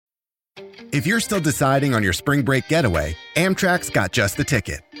If you're still deciding on your spring break getaway, Amtrak's got just the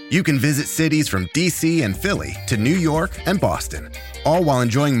ticket. You can visit cities from D.C. and Philly to New York and Boston, all while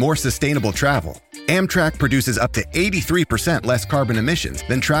enjoying more sustainable travel. Amtrak produces up to 83% less carbon emissions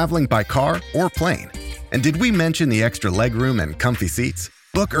than traveling by car or plane. And did we mention the extra legroom and comfy seats?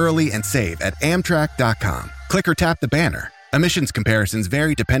 Book early and save at Amtrak.com. Click or tap the banner. Emissions comparisons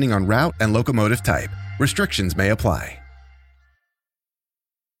vary depending on route and locomotive type. Restrictions may apply.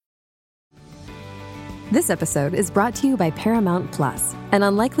 This episode is brought to you by Paramount Plus. An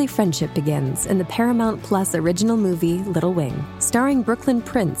unlikely friendship begins in the Paramount Plus original movie Little Wing, starring Brooklyn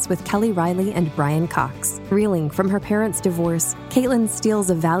Prince with Kelly Riley and Brian Cox. Reeling from her parents' divorce, Caitlin steals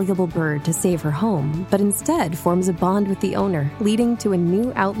a valuable bird to save her home, but instead forms a bond with the owner, leading to a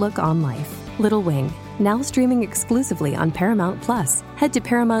new outlook on life. Little Wing, now streaming exclusively on Paramount Plus. Head to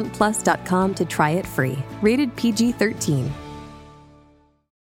ParamountPlus.com to try it free. Rated PG-13.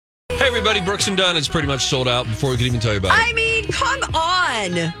 Hey, everybody, Brooks and Dunn is pretty much sold out before we can even tell you about it. I mean, come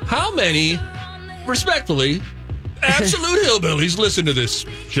on. How many, respectfully, absolute hillbillies listen to this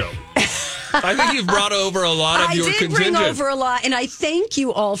show? I think you've brought over a lot of your contingent. I did bring over a lot, and I thank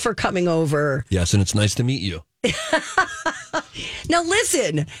you all for coming over. Yes, and it's nice to meet you. Now,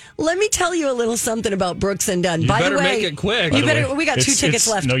 listen, let me tell you a little something about Brooks and Dunn. You By better the way, make it quick. We got 2 tickets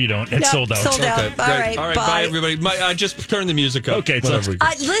left. No, you don't. It's sold out. Sold out. Okay, All right, bye everybody. Just turn the music up. Okay, whatever.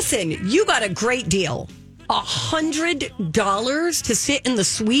 Listen, you got a great deal. $100 to sit in the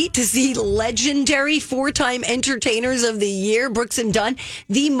suite to see legendary 4-time entertainers of the year, Brooks and Dunn,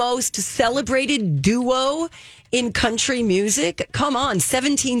 the most celebrated duo in country music. Come on,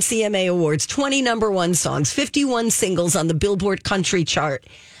 17 CMA awards, 20 number one songs, 51 singles on the Billboard country chart.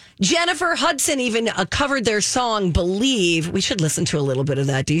 Jennifer Hudson even covered their song Believe. We should listen to a little bit of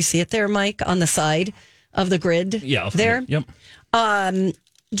that. Do you see it there, Mike, on the side of the grid? Yeah. There? Yep.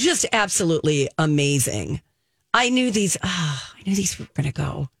 Just absolutely amazing. I knew these were going to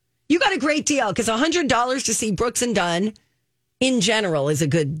go. You got a great deal because $100 to see Brooks and Dunn in general is a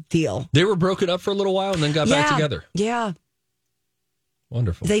good deal. They were broken up for a little while and then got back together. Yeah.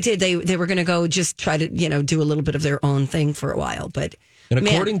 Wonderful. They did. They were going to go just try to, do a little bit of their own thing for a while. But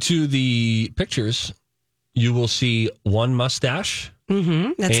according to the pictures, you will see one mustache.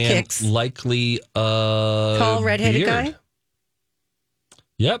 Mm-hmm. That's and Kix. Likely tall redheaded guy.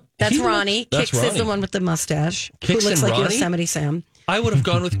 Yep. That's Ronnie. Kix is the one with the mustache. Kix who looks and like Ronnie? Yosemite Sam. I would have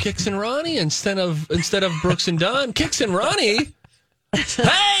gone with Kix and Ronnie instead of Brooks and Dunn. Kix and Ronnie.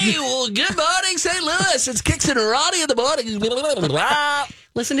 Hey, well, good morning, St. Louis. It's Kix and Ronnie in the morning.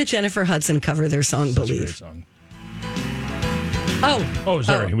 Listen to Jennifer Hudson cover their song Believe. Song. Oh,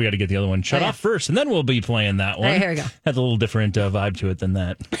 sorry. We got to get the other one shut off first, and then we'll be playing that one. All right, here we go. Has a little different vibe to it than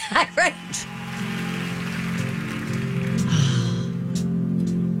that. Right.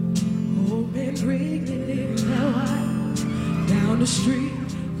 Down the street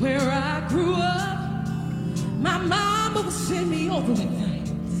where I grew up, my mama would send me over with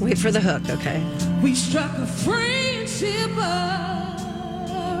things. Wait for the hook, okay? We struck a friendship up,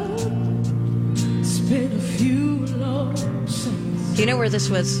 spent a few long summers. Do you know where this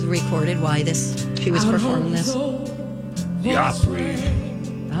was recorded? Why she was performing this? The Opry.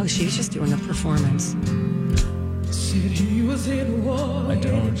 Oh, she was just doing a performance. Said he was in war. I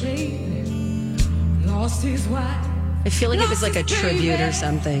don't. Lost his wife. I feel like it was like a tribute or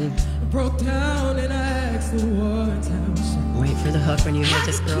something. Broke down and I asked the one time. Wait for the hook when you hear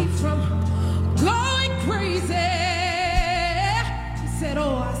this girl. Keep from going crazy. He said,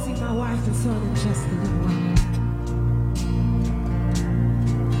 "Oh, I see my wife and son in just a little while."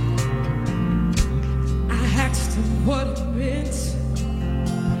 I asked him what it meant.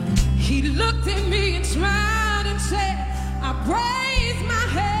 He looked at me and smiled and said, "I raised my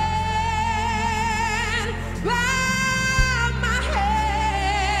hand by my head.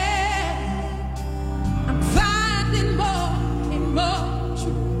 I'm finding more and more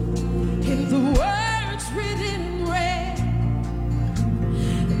truth in the words written in red.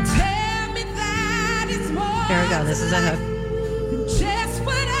 Tell me that it's more." There we go. This is a hook. Just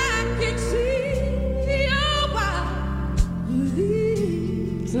what I can see. Oh, I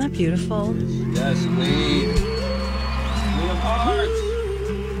believe. Isn't that beautiful? Yes, Lee.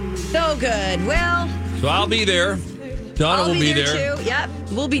 So good. Well, So I'll be there. Donna will be there. too. Yep.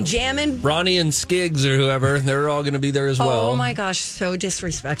 We'll be jamming. Ronnie and Skiggs or whoever, they're all going to be there as well. Oh my gosh, so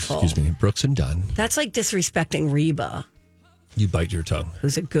disrespectful. Excuse me, Brooks and Dunn. That's like disrespecting Reba, You bite your tongue.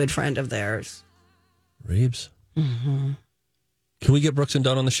 who's a good friend of theirs. Reeves? Mm-hmm. Can we get Brooks and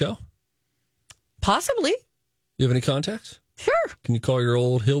Dunn on the show? Possibly. You have any contacts? Sure. Can you call your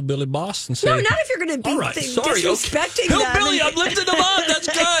old hillbilly boss and say... No, not if you're going to be All right, sorry, disrespecting okay. them. Hillbilly, I'm lifting them up. That's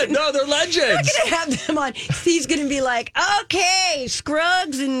good. No, they're legends. not going to have them on. Steve's going to be like, okay,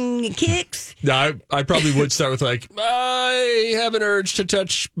 Scruggs and Kicks. No, I probably would start with like, I have an urge to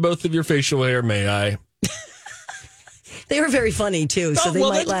touch both of your facial hair. May I? They were very funny, too, so they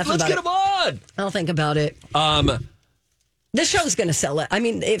might laugh about it. Let's get them on. I'll think about it. The show's going to sell it. I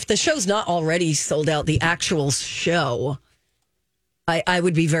mean, if the show's not already sold out, the actual show, I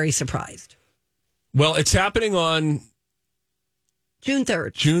would be very surprised. Well, it's happening on June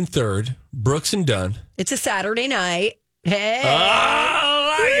 3rd. June 3rd, Brooks and Dunn. It's a Saturday night. Hey.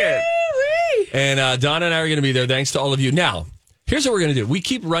 I like it. And Donna and I are going to be there. Thanks to all of you. Now, here's what we're going to do. We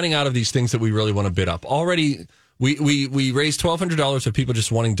keep running out of these things that we really want to bid up. Already, we raised $1,200 of people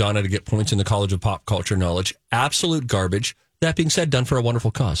just wanting Donna to get points in the College of Pop Culture Knowledge. Absolute garbage. That being said, done for a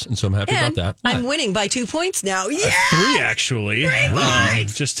wonderful cause. And so I'm happy about that. I'm winning by 2 points now. Yeah. 3, actually.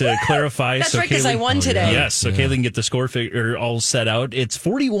 Just to clarify. That's right, because I won today. Yes, so Kaylee can get the score figure all set out. It's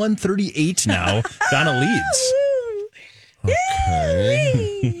 41-38 now. Donna leads.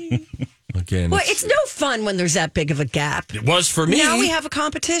 Okay. Again. Well, it's no fun when there's that big of a gap. It was for me. Now we have a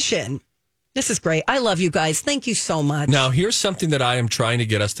competition. This is great. I love you guys. Thank you so much. Now, here's something that I am trying to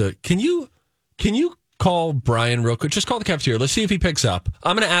get us to. Can you call Brian real quick? Just call the cafeteria. Let's see if he picks up.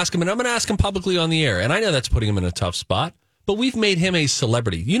 I'm going to ask him, and I'm going to ask him publicly on the air. And I know that's putting him in a tough spot, but we've made him a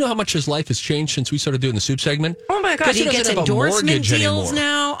celebrity. You know how much his life has changed since we started doing the soup segment? Oh, my God. He gets doesn't have a endorsement mortgage deals anymore.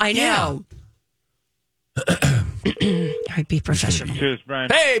 now. I know. All right, be professional. Cheers, Brian.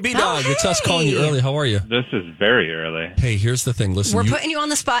 Hey, B-Dog. It's us calling you early. How are you? This is very early. Hey, here's the thing. Listen, We're putting you on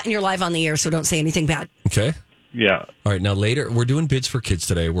the spot, and you're live on the air, so don't say anything bad. Okay. Yeah. All right. Now, later, we're doing bids for kids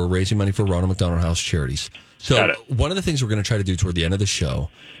today. We're raising money for Ronald McDonald House Charities. So one of the things we're going to try to do toward the end of the show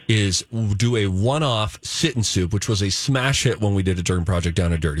is do a one-off sit and soup, which was a smash hit when we did it during Project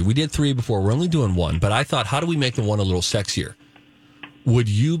Down and Dirty. We did 3 before. We're only doing 1. But I thought, how do we make the one a little sexier? Would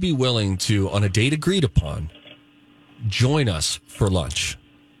you be willing to, on a date agreed upon, join us for lunch?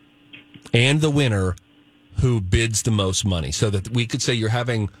 And the winner who bids the most money, so that we could say you're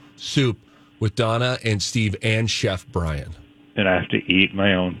having soup with Donna and Steve and Chef Brian. And I have to eat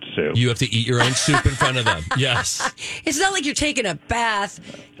my own soup. You have to eat your own soup in front of them. Yes. It's not like you're taking a bath.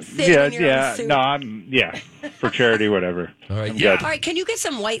 Your own soup. No, for charity, whatever. All right. Yeah. All right, can you get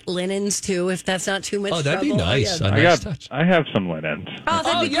some white linens, too, if that's not too much Oh, that'd trouble? be nice. Yeah. A nice touch. I have some linens. Oh,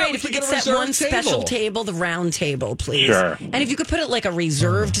 that'd be great we if you could could get a set one reserved special table. table, the round table, please. Sure. And if you could put it like a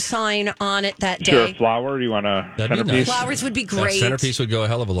reserved sign on it that Sure, day. flower. Do you want a That'd be centerpiece? nice. Flowers would be That great. centerpiece would go a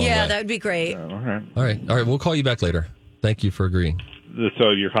hell of a long way. Yeah, that would be great. All right. All right. We'll call you back later. Thank you for agreeing.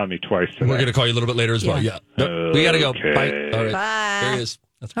 So you're calling me twice today. We're going to call you a little bit later as well. Yeah. Nope, we got to go. Okay. Bye. All right. Bye. There he is.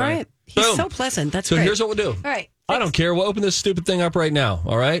 That's All Brian. right. He's Boom. so pleasant. That's So great. here's what we'll do. All right. I don't care. We'll open this stupid thing up right now.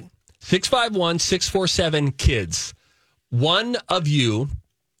 All right. 651-647-KIDS. One of you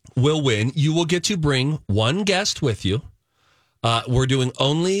will win. You will get to bring one guest with you. We're doing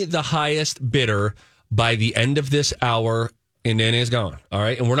only the highest bidder by the end of this hour, and then it's gone. All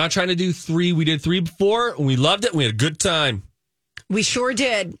right. And we're not trying to do 3. We did 3 before, and we loved it. We had a good time. We sure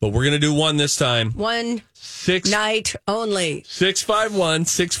did. But we're going to do 1 this time. One night only.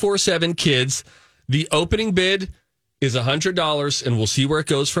 651-647-KIDS. The opening bid is $100, and we'll see where it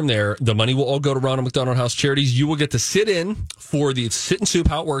goes from there. The money will all go to Ronald McDonald House Charities. You will get to sit in for the sit and soup.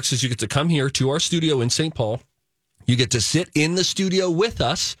 How it works is you get to come here to our studio in St. Paul. You get to sit in the studio with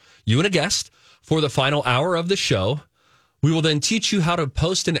us, you and a guest, for the final hour of the show. We will then teach you how to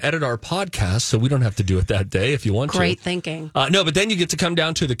post and edit our podcast, so we don't have to do it that day if you want Great to. thinking. No, but then you get to come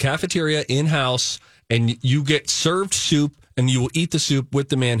down to the cafeteria in-house, and you get served soup, and you will eat the soup with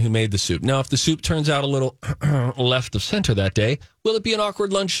the man who made the soup. Now, if the soup turns out a little left of center that day, will it be an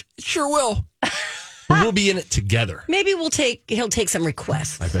awkward lunch? It sure will. But we'll be in it together. Maybe he'll take some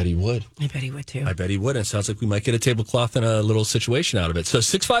requests. I bet he would. I bet he would too. I bet he would. And it sounds like we might get a tablecloth and a little situation out of it. So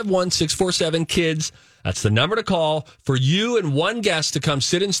 651-647-KIDS. That's the number to call for you and one guest to come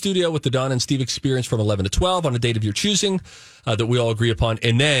sit in studio with the Don and Steve Experience from 11 to 12 on a date of your choosing that we all agree upon.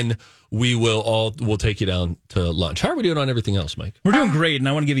 And then we'll take you down to lunch. How are we doing on everything else, Mike? We're doing great, and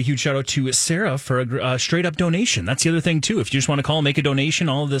I want to give a huge shout out to Sarah for a straight up donation. That's the other thing too. If you just want to call and make a donation,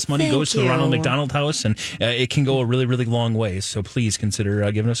 all of this money goes to the Ronald McDonald House, and it can go a really, really long way. So please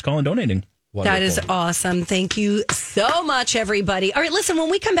consider giving us a call and donating. Wonderful. That is awesome. Thank you so much, everybody. All right, listen, when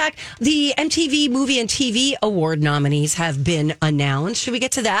we come back, the MTV Movie and TV Award nominees have been announced. Should we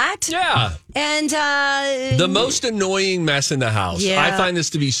get to that? Yeah. And the most annoying mess in the house. Yeah. I find this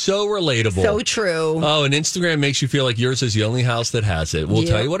to be so relatable. So true. Oh, and Instagram makes you feel like yours is the only house that has it. We'll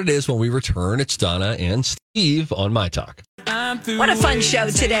tell you what it is when we return. It's Donna and Steve on My Talk. I'm What a fun show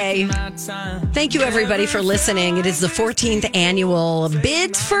today. Thank you, everybody, for listening. It is the 14th annual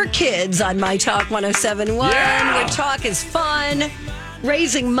Bids for Kids on My Talk 107.1, where talk is fun.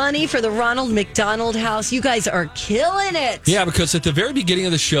 Raising money for the Ronald McDonald House. You guys are killing it. Yeah, because at the very beginning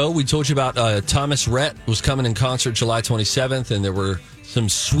of the show, we told you about Thomas Rhett was coming in concert July 27th, and there were some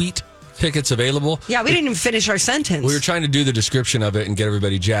sweet tickets available. Yeah, we didn't even finish our sentence. We were trying to do the description of it and get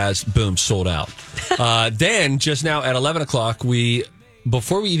everybody jazzed. Boom, sold out. Then, just now at 11 o'clock,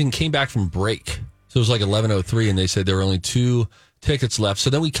 before we even came back from break, so it was like 11:03, and they said there were only 2 tickets left. So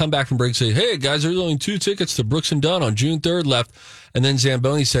then we come back from break and say, hey, guys, there's only 2 tickets to Brooks and Dunn on June 3rd left. And then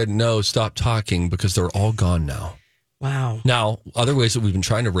Zamboni said, no, stop talking because they're all gone now. Wow. Now, other ways that we've been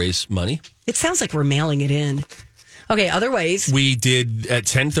trying to raise money. It sounds like we're mailing it in. Okay, other ways. We did at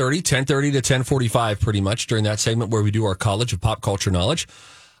 10:30 to 10:45 pretty much during that segment where we do our College of Pop Culture Knowledge.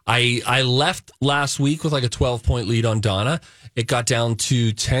 I left last week with like a 12-point lead on Donna. It got down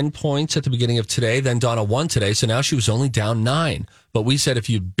to 10 points at the beginning of today. Then Donna won today, so now she was only down 9. But we said if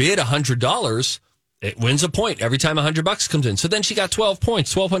you bid $100, it wins a point every time $100 comes in. So then she got 12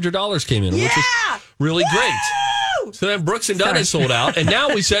 points. $1,200 came in, which is really great. So then Brooks and Dunn is sold out, and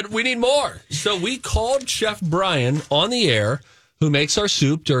now we said we need more. So we called Chef Brian on the air, who makes our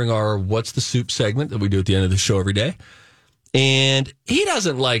soup during our What's the Soup segment that we do at the end of the show every day. And he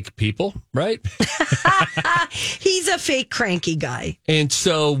doesn't like people, right? He's a fake cranky guy. And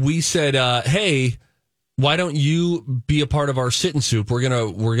so we said, hey, why don't you be a part of our sit and soup? We're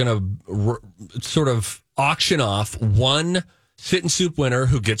gonna sort of auction off one sit and soup winner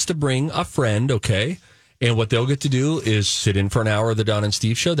who gets to bring a friend, okay? And what they'll get to do is sit in for an hour of the Don and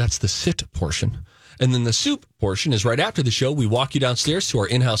Steve show. That's the sit portion. And then the soup portion is right after the show. We walk you downstairs to our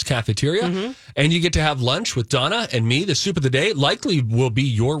in-house cafeteria, and you get to have lunch with Donna and me. The soup of the day likely will be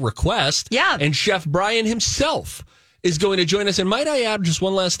your request. Yeah. And Chef Brian himself is going to join us. And might I add just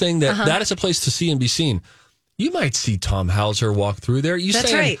one last thing, that is a place to see and be seen. You might see Tom Hauser walk through there. You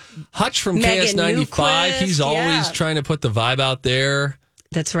That's saying right. Hutch from Megan KS95, Newquist, he's always trying to put the vibe out there.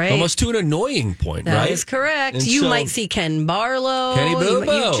 That's right. Almost to an annoying point, right? That is correct. And you so- might see Ken Barlow. Kenny Boo Boo.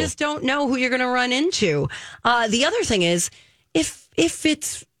 You just don't know who you're going to run into. The other thing is,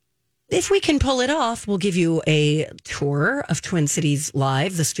 if we can pull it off, we'll give you a tour of Twin Cities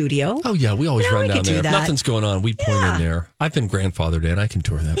Live, the studio. Oh, yeah, we always run we down could do there. If that. nothing's going on, we point in there. I've been grandfathered in. I can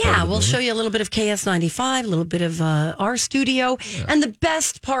tour that. Yeah, we'll show you a little bit of KS95, a little bit of our studio. Yeah. And the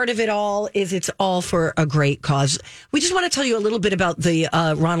best part of it all is it's all for a great cause. We just want to tell you a little bit about the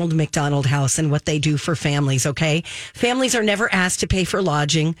Ronald McDonald House and what they do for families, okay? Families are never asked to pay for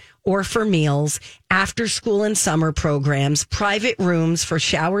lodging or for meals, after school and summer programs, private rooms for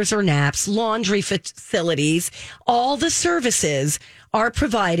showers or naps, laundry facilities. All the services are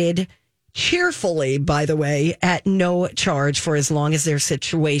provided cheerfully, by the way, at no charge for as long as their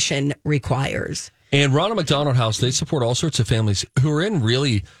situation requires. And Ronald McDonald House, they support all sorts of families who are in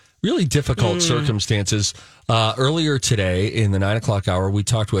really difficult circumstances. Earlier today in the 9 o'clock hour, we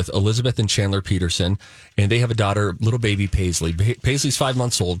talked with Elizabeth and Chandler Peterson, and they have a daughter, little baby Paisley. Paisley's 5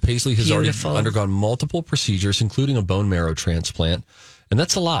 months old. Paisley has already undergone multiple procedures, including a bone marrow transplant. And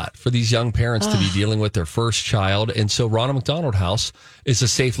that's a lot for these young parents to be dealing with their first child. And so Ronald McDonald House is a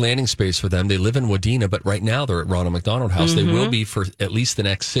safe landing space for them. They live in Wadena, but right now they're at Ronald McDonald House. They will be for at least the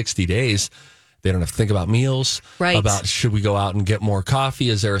next 60 days. They don't have to think about meals, about should we go out and get more coffee?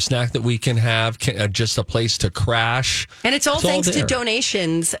 Is there a snack that we can have? Just a place to crash? And it's all thanks to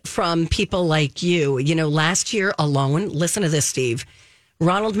donations from people like you. You know, last year alone, listen to this, Steve,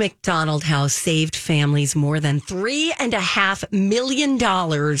 Ronald McDonald House saved families more than $3.5 million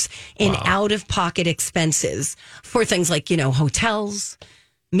in out-of-pocket expenses for things like, hotels,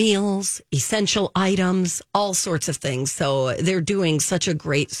 meals, essential items, all sorts of things. So they're doing such a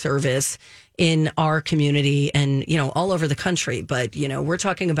great service in our community and, all over the country. But, we're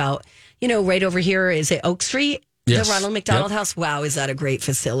talking about, right over here, is it Oak Street? Yes. The Ronald McDonald House. Wow, is that a great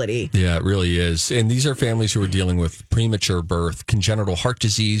facility? Yeah, it really is. And these are families who are dealing with premature birth, congenital heart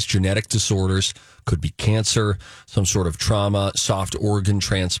disease, genetic disorders, could be cancer, some sort of trauma, soft organ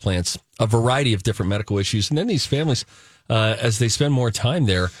transplants, a variety of different medical issues. And then these families, as they spend more time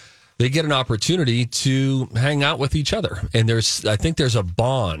there, they get an opportunity to hang out with each other. And I think there's a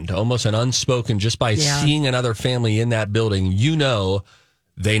bond, almost an unspoken, just by seeing another family in that building,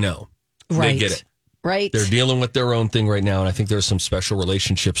 they know. Right. They get it. Right. They're dealing with their own thing right now. And I think there's some special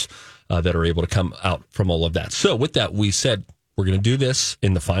relationships that are able to come out from all of that. So with that, we said we're going to do this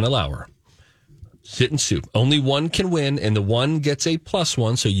in the final hour. Sit and soup. Only one can win, and the one gets a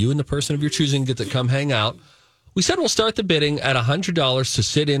 +1. So you and the person of your choosing get to come hang out. We said we'll start the bidding at $100 to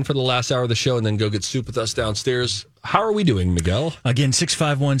sit in for the last hour of the show and then go get soup with us downstairs. How are we doing, Miguel? Again,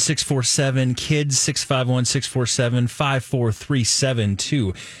 651-647, kids,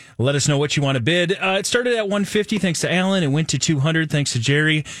 651-647-54372. Let us know what you want to bid. It started at $150, thanks to Alan. It went to $200, thanks to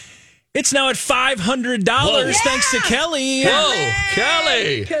Jerry. It's now at $500, thanks to Kelly. Whoa,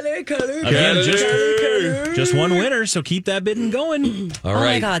 Kelly. Again, just one winner, so keep that bidding going. All Oh, my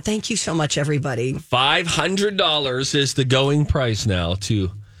right. God. Thank you so much, everybody. $500 is the going price now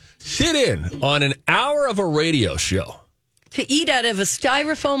to sit in on an hour of a radio show To eat out of a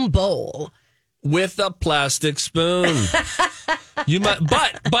styrofoam bowl. with a plastic spoon. You might,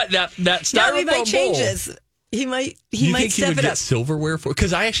 but that styrofoam Now he might bowl, change this. He might you might think he step would it get up. silverware for?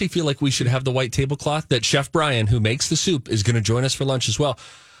 Because I actually feel like we should have the white tablecloth that Chef Brian, who makes the soup, is going to join us for lunch as well.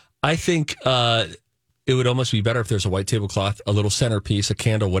 I think it would almost be better if there's a white tablecloth, a little centerpiece, a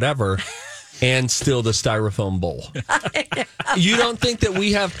candle, whatever, and still the styrofoam bowl. You don't think that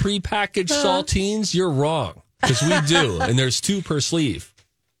we have prepackaged saltines? You're wrong, because we do, and there's 2 per sleeve.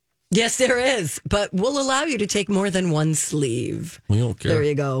 Yes, there is, but we'll allow you to take more than one sleeve. We don't care. There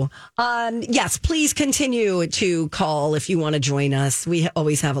you go. Yes, please continue to call if you want to join us. We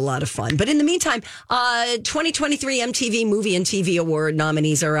always have a lot of fun. But in the meantime, 2023 MTV Movie and TV Award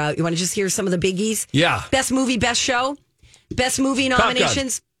nominees are out. You want to just hear some of the biggies? Yeah. Best movie, best show, best movie Top Gun.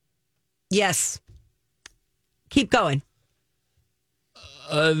 nominations. Yes. Keep going.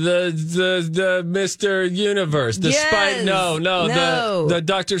 The Mr. Universe. Yes. No. No. The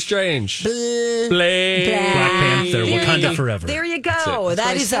Doctor Strange. Black Black Panther, Wakanda Forever. There you That's go. it.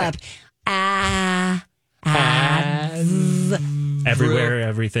 That is up. Everywhere,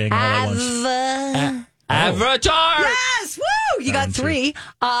 everything, all at once. Avatar. Yes, woo! You got 3.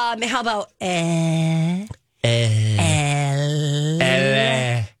 How about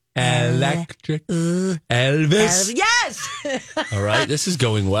Electric. Elvis. Yes. All right, this is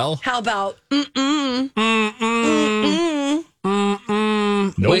going well. How about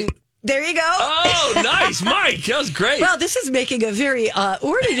Nope. Wait. there you go. Oh, nice, Mike. That was great. Well, this is making a very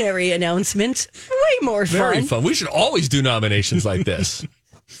ordinary announcement way more Very fun. fun. We should always do nominations like this.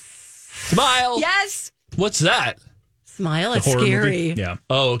 Smile. Yes. What's that? Smile. It's Horror scary. movie. Yeah.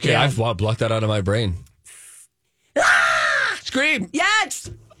 Oh, okay. Yeah. I've blocked that out of my brain. Scream. Yes.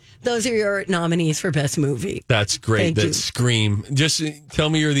 Those are your nominees for best movie. That's great. Thank That you. Scream. Just tell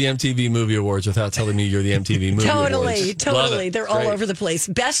me you're the MTV Movie Awards without telling me you're the MTV Movie Awards. Totally. Love it. They're all Great. over the place.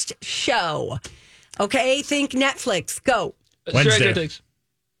 Best show. Okay, think Netflix. Go. Wednesday. Stranger Things.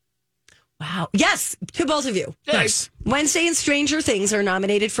 Wow. Yes, to both of you. Nice. Wednesday and Stranger Things are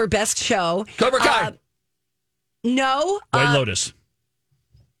nominated for best show. Cobra Kai. No. White Lotus.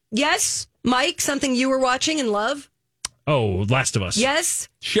 Yes, Mike, something you were watching and love? Oh, Last of Us. Yes.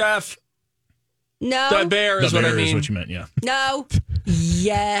 Chef. No. The Bear The is what I Bear is mean. what you meant, yeah. No.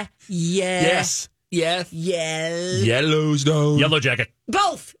 Yeah. Yes. Yes. Yes. Yellowstone. Yellow Jacket.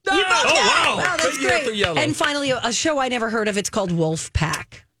 Both. You both Oh, got it. wow. Wow, that's Good year for great. Yellow. And finally, a show I never heard of. It's called Wolf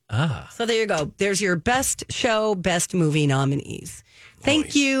Pack. Ah. So there you go. There's your best show, best movie nominees.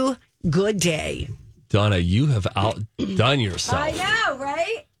 Thank you. Good day. Donna, you have outdone yourself. I know,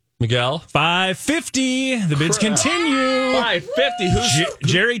 right? Miguel. $550. The bids continue. 550.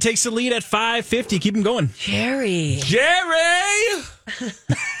 Who's Jerry takes the lead at $550. Keep him going. Jerry. Jerry?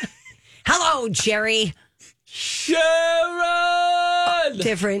 Hello, Jerry. Sharon.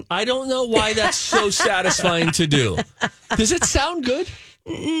 Different. I don't know why that's so satisfying to do. Does it sound good?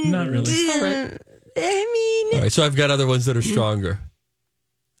 Not really. All right. I mean, All right, so I've got other ones that are stronger.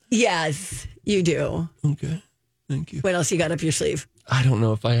 yes, you do. Okay. Thank you. What else you got up your sleeve? I don't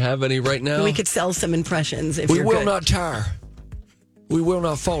know if I have any right now. We could sell some impressions if We you're will good. not tire. We will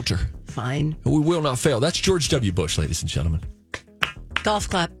not falter. Fine. We will not fail. That's George W. Bush, ladies and gentlemen. Golf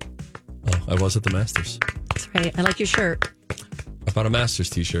clap. Oh, I was at the Masters. That's right. I like your shirt. I bought a Masters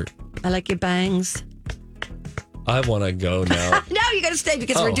t-shirt. I like your bangs. I want to go now. No, you got to stay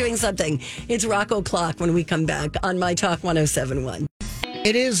because we're doing something. It's Rocco Clock when we come back on My Talk 107.1.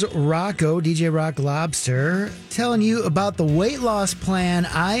 It is Rocco, DJ Rock Lobster, telling you about the weight loss plan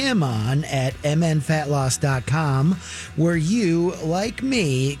I am on at mnfatloss.com, where you, like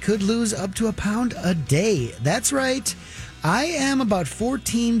me, could lose up to a pound a day. That's right. I am about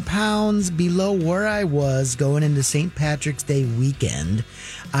 14 pounds below where I was going into St. Patrick's Day weekend.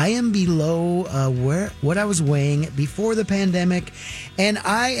 I am below what I was weighing before the pandemic, and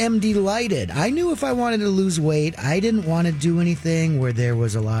I am delighted. I knew if I wanted to lose weight, I didn't want to do anything where there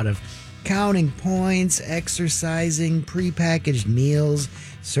was a lot of counting points, exercising, prepackaged meals.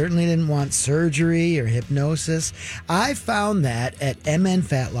 Certainly didn't want surgery or hypnosis. I found that at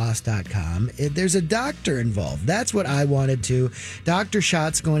mnfatloss.com. There's a doctor involved. That's what I wanted to. Dr.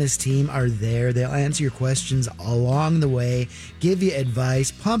 Schatzko and his team are there. They'll answer your questions along the way, give you advice,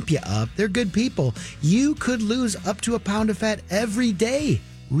 pump you up. They're good people. You could lose up to a pound of fat every day.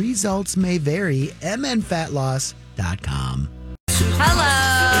 Results may vary. mnfatloss.com.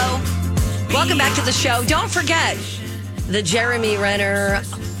 Hello. Welcome back to the show. Don't forget, the Jeremy Renner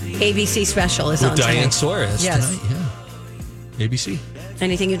ABC special is on with Diane tonight. Sawyer. That's Yes. tonight, yeah. ABC.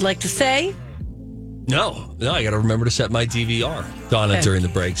 Anything you'd like to say? No, I got to remember to set my DVR. Donna Okay. during the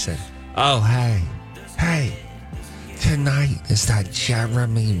break said, "Oh, hey, tonight is that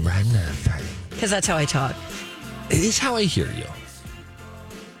Jeremy Renner thing." Because that's how I talk. It is how I hear you.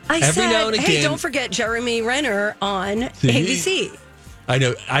 I Every said, now and hey, again- don't forget Jeremy Renner on See? ABC. I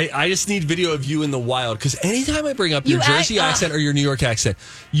know. I just need video of you in the wild because anytime I bring up your Jersey accent or your New York accent,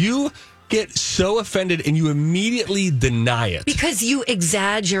 you get so offended and you immediately deny it. Because you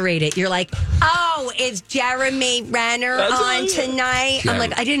exaggerate it. You're like, oh, it's Jeremy Renner That's on right. tonight. I'm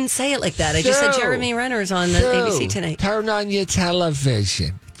like, I didn't say it like that. I just said Jeremy Renner's on the ABC tonight. Turn on your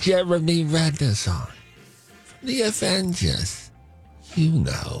television. Jeremy Renner's on. From the Avengers. You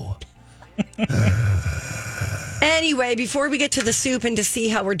know. Anyway, before we get to the soup and to see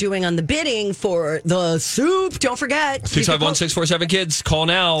how we're doing on the bidding for the soup, don't forget. 651-647-KIDS. Call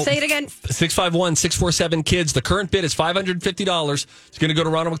now. Say it again. 651-647-KIDS. The current bid is $550. It's going to go to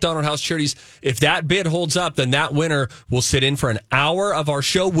Ronald McDonald House Charities. If that bid holds up, then that winner will sit in for an hour of our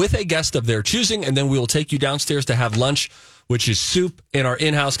show with a guest of their choosing, and then we will take you downstairs to have lunch, which is soup in our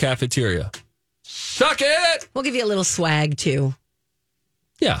in-house cafeteria. Suck it! We'll give you a little swag, too.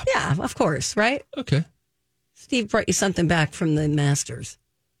 Yeah. Yeah, of course, right? Okay. Steve brought you something back from the Masters.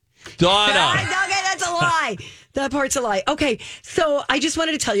 Donna! Okay, that's a lie. That part's a lie. Okay, so I just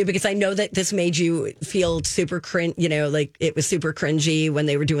wanted to tell you because I know that this made you feel super cringe, like it was super cringy when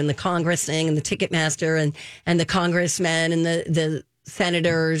they were doing the Congress thing and the Ticketmaster and the congressmen and the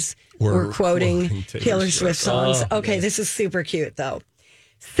senators were quoting Taylor Swift songs. Okay, This is super cute though.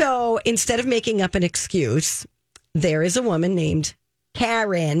 So instead of making up an excuse, there is a woman named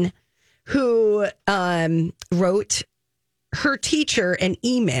Karen who wrote her teacher an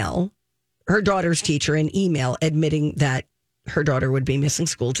email, her daughter's teacher an email admitting that her daughter would be missing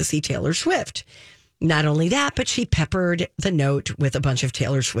school to see Taylor Swift. Not only that, but she peppered the note with a bunch of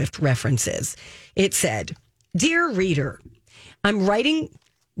Taylor Swift references. It said, "Dear reader, I'm writing."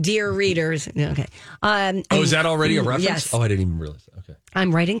 Dear readers, okay. Is that already a reference? Yes. Oh, I didn't even realize that. Okay.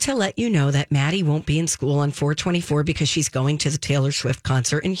 I'm writing to let you know that Maddie won't be in school on 4/24 because she's going to the Taylor Swift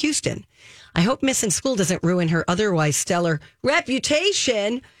concert in Houston. I hope missing school doesn't ruin her otherwise stellar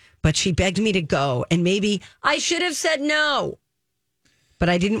reputation, but she begged me to go, and maybe I should have said no. But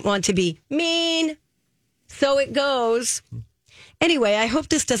I didn't want to be mean, so it goes. Anyway, I hope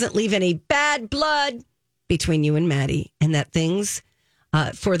this doesn't leave any bad blood between you and Maddie, and that things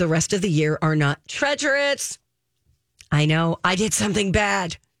for the rest of the year are not treacherous. I know I did something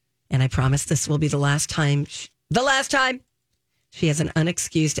bad, and I promise this will be the last time she has an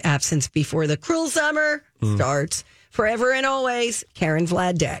unexcused absence before the cruel summer starts. Forever and always, Karen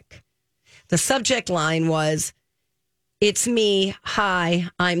Vladek. The subject line was, "It's me. Hi,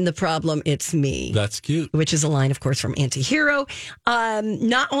 I'm the problem. It's me." That's cute. Which is a line, of course, from Anti-Hero.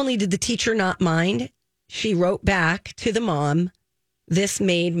 Not only did the teacher not mind, she wrote back to the mom, "This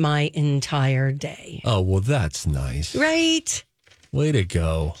made my entire day." Oh, well, that's nice. Right? Way to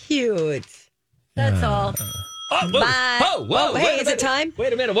go. Cute. That's all. Oh, whoa, Bye. whoa. Hey, is it time?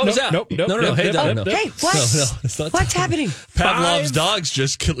 Wait a minute. What was that? Nope. No. Hey, Donna, no. Hey, what? No, it's not What's time. happening? Pavlov's dogs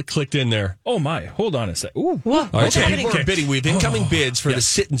just clicked in there. Oh, my. Hold on a sec. Ooh. What? All right, What's so happening? people are bidding. We have incoming bids for the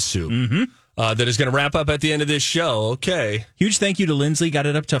sit and soup that is going to wrap up at the end of this show. Okay. Huge thank you to Lindsay. Got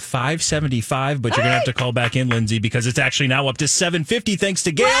it up to $575, but you're going to have to call back in, Lindsay, because it's actually now up to $750 thanks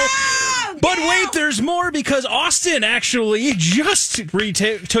to Gail. Wow, But Gail! wait, there's more because Austin actually just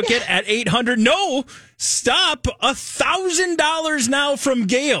took it at $800. No, stop. $1,000 now from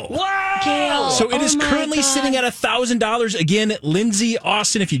Gail. Gail. So it is my currently God. sitting at $1,000. Again, Lindsay,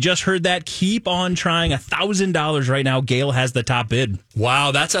 Austin, if you just heard that, keep on trying. $1,000 right now. Gail has the top bid.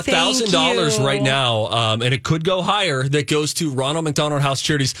 Wow, that's $1,000 you. right now, and it could go higher. That goes to Ronald McDonald House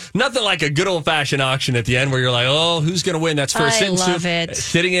Charities. Nothing like a good old fashioned auction at the end where you're like, oh, who's going to win? That's for a I sit and love soup. it.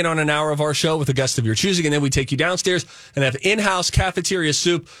 Sitting in on an hour of our show with a guest of your choosing, and then we take you downstairs and have in-house cafeteria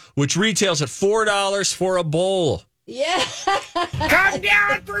soup, which retails at $4 for a bowl. Yeah. Come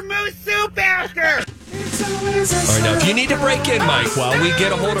down for moose soup after. All right, now, if you need to break in, Mike, while we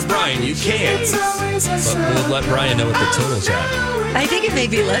get a hold of Brian, you can. But we'll let Brian know what the total's at. I think it may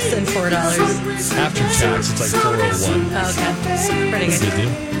be less than $4. After tax, it's like $401. Okay. Pretty good.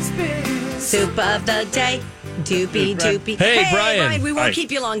 Good deal. Soup of the day. Doopy doopy. Hey, Brian. We won't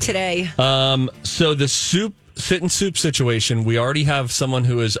keep you long today. So the sit and soup situation, we already have someone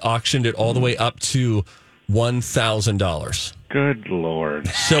who has auctioned it all the way up to $1,000. Good Lord.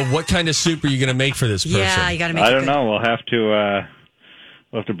 So what kind of soup are you going to make for this person? Yeah, you got to make. I don't know. We'll have to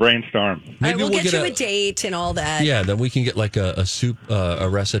brainstorm. Maybe we'll get you a date and all that. Yeah, then we can get like a soup, a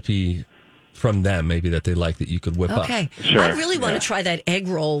recipe from them, maybe that they like that you could whip up. Okay. Sure. I really want to try that egg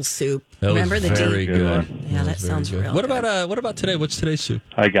roll soup. That Remember was the very deep? good. Yeah, that sounds good. real What good. about today? What's today's soup?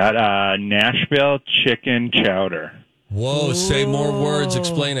 I got Nashville chicken chowder. Whoa, say more words.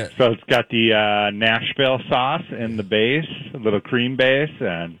 Explain it. So it's got the Nashville sauce in the base, a little cream base,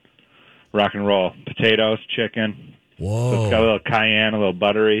 and rock and roll potatoes, chicken. Whoa. So it's got a little cayenne, a little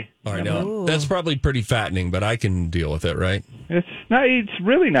buttery. All right, now that's probably pretty fattening, but I can deal with it, right? It's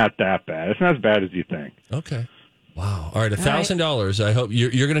really not that bad. It's not as bad as you think. Okay. Wow. All right, $1,000. I hope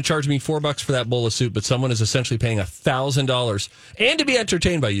you're going to charge me $4 for that bowl of soup, but someone is essentially paying $1,000 and to be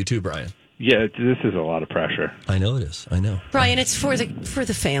entertained by you too, Brian. Yeah, this is a lot of pressure. I know it is. I know. Brian, it's for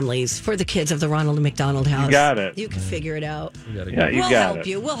the families, for the kids of the Ronald McDonald House. You got it. You can figure it out. You We'll got help it.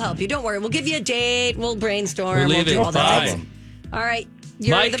 you. We'll help you. Don't worry. We'll give you a date. We'll brainstorm. We're We'll leaving do all that. five. All right.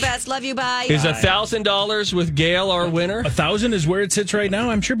 You're Mike, the best. Love you. Bye. Is $1,000 with Gail our winner? 1,000 is where it sits right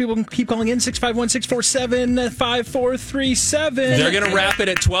now. I'm sure people can keep calling in 651-647-5437. They're going to wrap it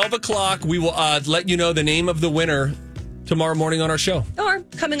at 12 o'clock. We will let you know the name of the winner tomorrow morning on our show. Or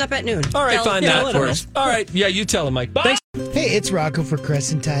coming up at noon. All right, fine. Yeah, That works. All right. Yeah, you tell him, Mike. Bye. Thanks. Hey, it's Rocco for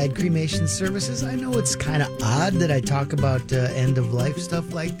Crescent Tide Cremation Services. I know it's kind of odd that I talk about end-of-life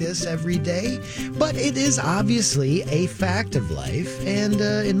stuff like this every day, but it is obviously a fact of life, and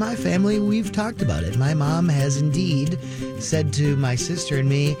in my family, we've talked about it. My mom has indeed said to my sister and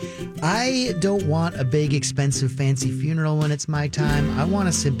me, I don't want a big, expensive, fancy funeral when it's my time. I want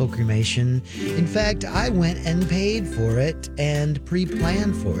a simple cremation. In fact, I went and paid for it and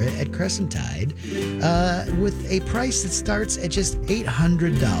pre-planned for it at Crescent Tide with a price that starts at just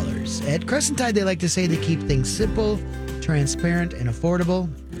 $800. At Crescent Tide, they like to say they keep things simple, transparent, and affordable.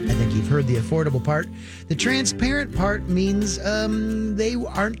 I think you've heard the affordable part. The transparent part means they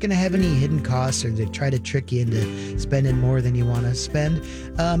aren't going to have any hidden costs or they try to trick you into spending more than you want to spend.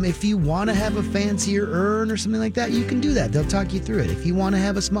 If you want to have a fancier urn or something like that, you can do that. They'll talk you through it. If you want to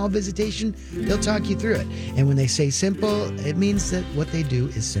have a small visitation, they'll talk you through it. And when they say simple, it means that what they do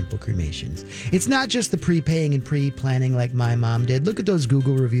is simple cremations. It's not just the prepaying and pre-planning like my mom did. Look at those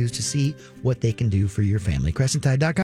Google reviews to see what they can do for your family. CrescentTide.com.